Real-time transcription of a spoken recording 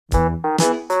I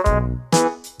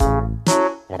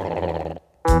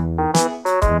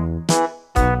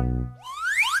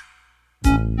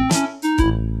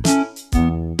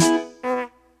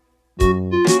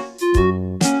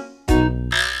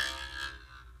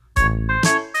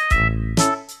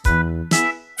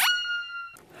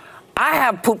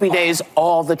have poopy days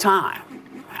all the time.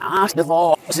 You're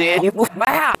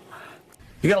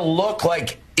going to look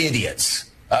like idiots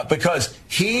because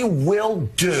he will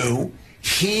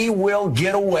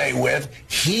get away with,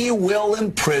 he will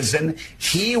imprison,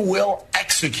 he will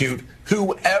execute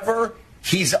whoever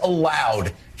he's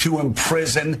allowed to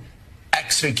imprison,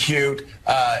 execute,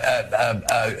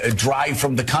 drive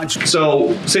from the country.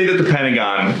 So say that the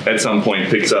Pentagon at some point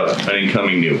picks up an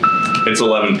incoming nuke. It's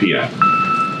 11 p.m.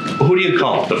 Who do you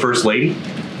call? The First Lady?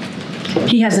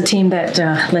 He has a team that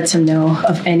lets him know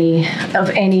of any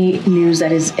news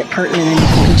that is pertinent and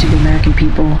important to the American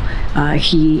people.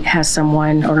 He has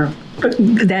someone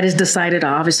that is decided,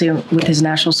 obviously, with his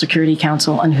National Security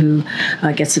Council on who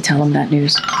gets to tell him that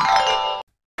news.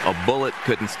 A bullet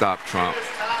couldn't stop Trump.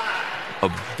 A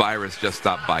virus just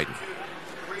stopped Biden.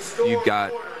 You've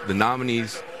got the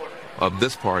nominees of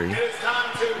this party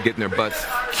getting their butts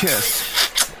kissed.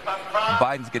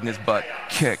 Biden's getting his butt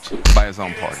kicked by his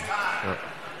own party.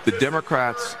 The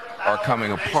Democrats are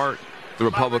coming apart. The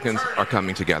Republicans are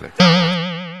coming together.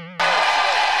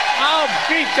 I'll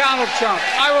beat Donald Trump.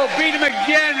 I will beat him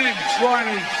again in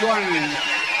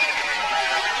 2020.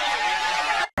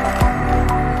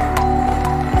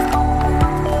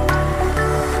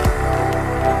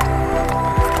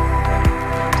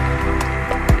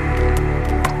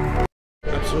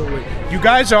 You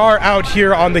guys are out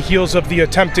here on the heels of the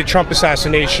attempted Trump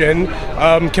assassination.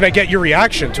 Can I get your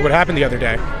reaction to what happened the other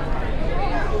day?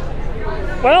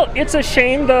 Well, it's a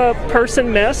shame the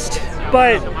person missed,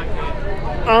 but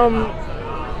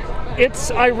it's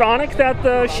ironic that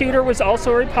the shooter was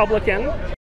also a Republican.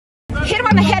 Hit him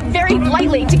on the head very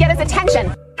lightly to get his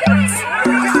attention.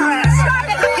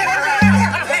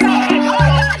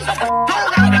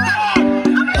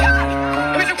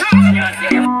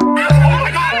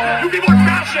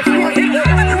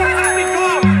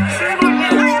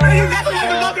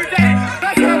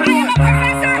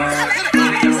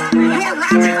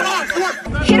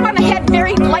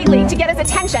 To get his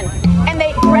attention, and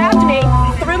they grabbed me,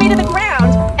 threw me to the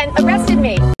ground, and arrested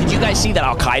me. Did you guys see that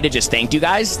Al-Qaeda just thanked you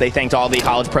guys? They thanked all the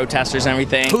college protesters and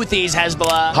everything. Houthis,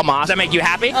 Hezbollah, Hamas. Does that make you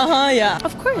happy? Yeah.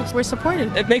 Of course, we're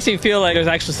supported. It makes me feel like there's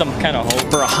actually some kind of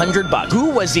hope. For $100.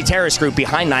 Who was the terrorist group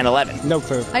behind 9/11? No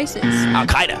clue. ISIS.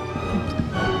 Al-Qaeda.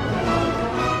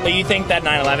 But you think that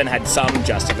 9/11 had some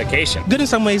justification? Good in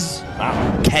some ways.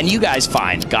 Wow. Can you guys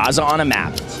find Gaza on a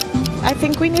map? I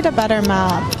think we need a better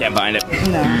map. Can't find it.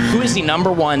 No. Who is the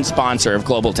 #1 sponsor of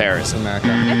global terrorism? America.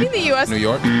 I think the U.S. New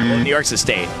York? Well, New York's a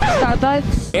state.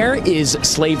 Starbucks. Where is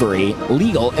slavery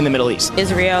legal in the Middle East?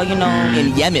 Israel, you know.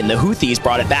 In Yemen, the Houthis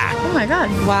brought it back. Oh my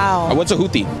God. Wow. What's a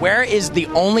Houthi? Where is the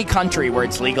only country where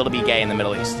it's legal to be gay in the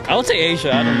Middle East? I would say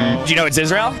Asia. I don't know. Do you know it's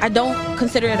Israel? I don't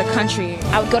consider it a country.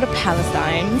 I would go to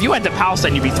Palestine. If you went to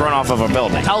Palestine, you'd be thrown off of a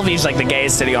building. Tel Aviv's like the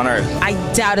gayest city on earth. I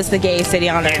doubt it's the gayest city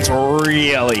on earth. It's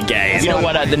really gay. You know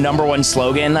what the #1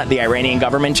 slogan the Iranian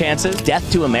government chants is? Death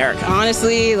to America.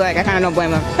 Honestly, I kind of don't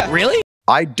blame them. Really?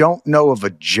 I don't know of a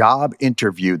job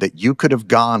interview that you could have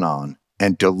gone on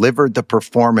and delivered the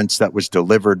performance that was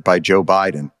delivered by Joe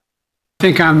Biden. I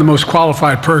think I'm the most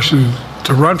qualified person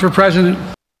to run for president.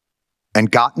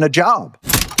 And gotten a job.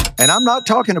 And I'm not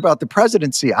talking about the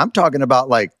presidency. I'm talking about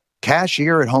like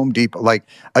cashier at Home Depot, like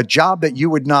a job that you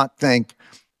would not think,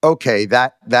 okay,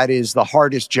 that is the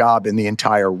hardest job in the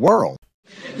entire world.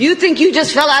 You think you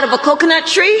just fell out of a coconut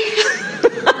tree?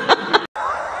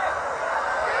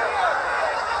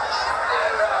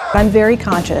 I'm very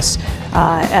conscious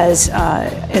as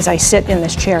I sit in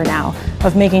this chair now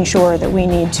of making sure that we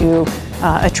need to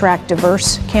attract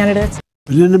diverse candidates.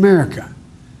 But in America,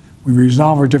 we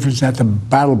resolve our difference at the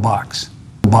battle box.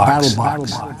 Battle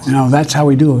box. You know, that's how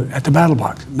we do it, at the battle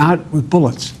box, not with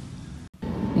bullets.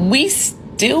 We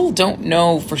still don't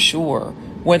know for sure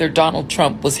whether Donald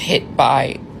Trump was hit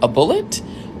by a bullet,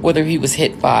 whether he was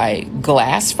hit by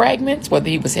glass fragments, whether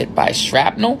he was hit by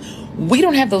shrapnel. We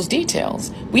don't have those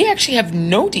details. We actually have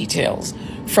no details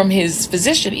from his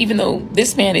physician, even though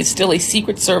this man is still a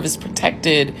Secret Service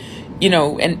protected,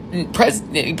 and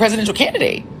presidential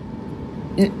candidate.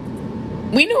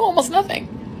 We know almost nothing.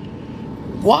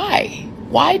 Why?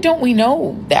 Why don't we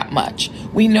know that much?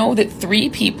 We know that 3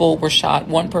 people were shot.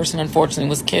 1 person, unfortunately,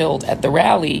 was killed at the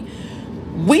rally.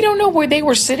 We don't know where they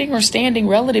were sitting or standing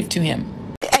relative to him.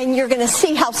 and you're going to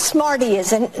see how smart he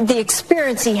is and the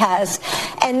experience he has.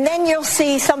 And then you'll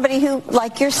see somebody who,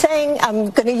 like you're saying,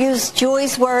 I'm going to use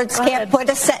Joy's words, can't put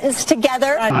a sentence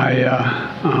together.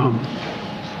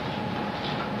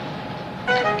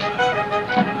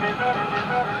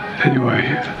 Anyway,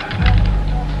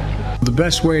 the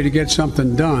best way to get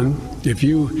something done, if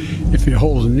it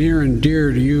holds near and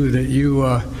dear to you that you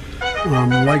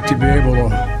like to be able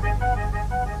to,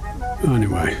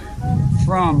 anyway,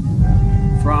 from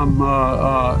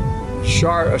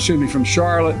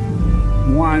Charlotte,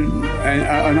 one and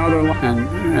another,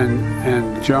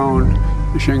 and Joan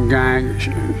Shingang,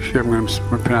 I'm going to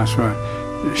pronounce right,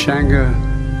 Shanga.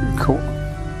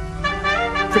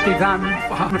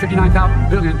 $159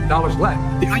 billion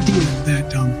left. The idea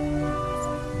that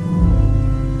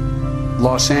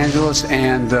Los Angeles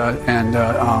and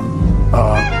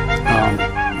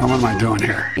what am I doing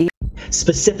here?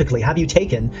 Specifically, have you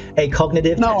taken a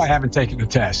cognitive test? No, I haven't taken a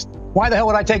test. Why the hell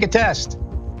would I take a test?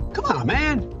 Come on,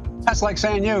 man. That's like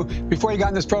saying before you got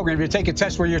in this program, you take a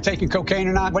test where you're taking cocaine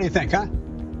or not. What do you think, huh?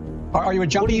 Are you a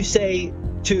junkie? What do you say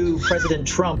to President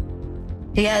Trump?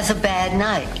 He has a bad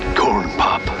night. Corn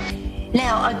pop.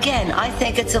 Now, again, I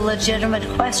think it's a legitimate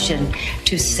question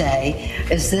to say,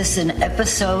 is this an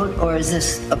episode or is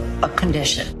this a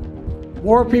condition?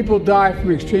 More people die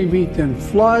from extreme heat than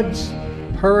floods,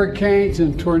 hurricanes,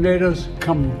 and tornadoes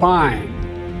combined.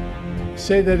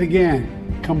 Say that again.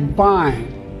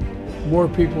 Combined, more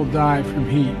people die from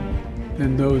heat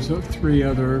than those three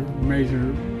other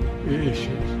major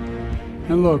issues.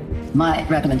 And look, my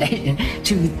recommendation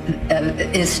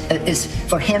is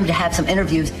for him to have some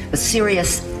interviews with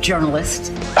serious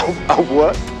journalists.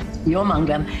 What? You among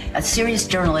them, a serious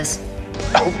journalist.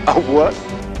 What?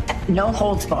 No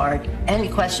holds barred, any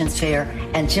questions fair,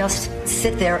 and just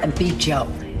sit there and be Joe.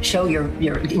 Show your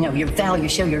value,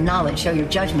 show your knowledge, show your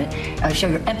judgment, show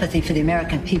your empathy for the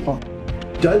American people.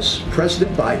 Does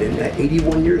President Biden, at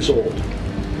 81 years old,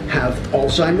 have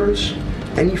Alzheimer's,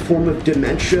 any form of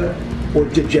dementia, or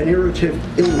degenerative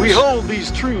illness? We hold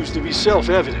these truths to be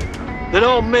self-evident, that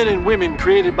all men and women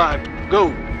created by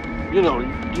God, you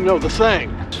know the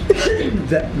thing.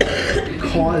 That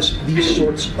cause these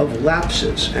sorts of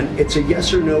lapses, and it's a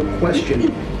yes or no question,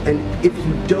 and if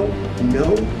you don't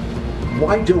know,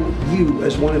 why don't you,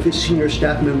 as one of his senior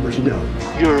staff members, know?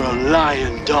 You're a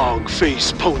lying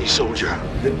dog-faced pony soldier.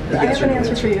 I have an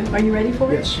answer for you. Are you ready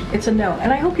for it? Yes. It's a no.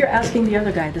 And I hope you're asking the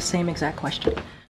other guy the same exact question.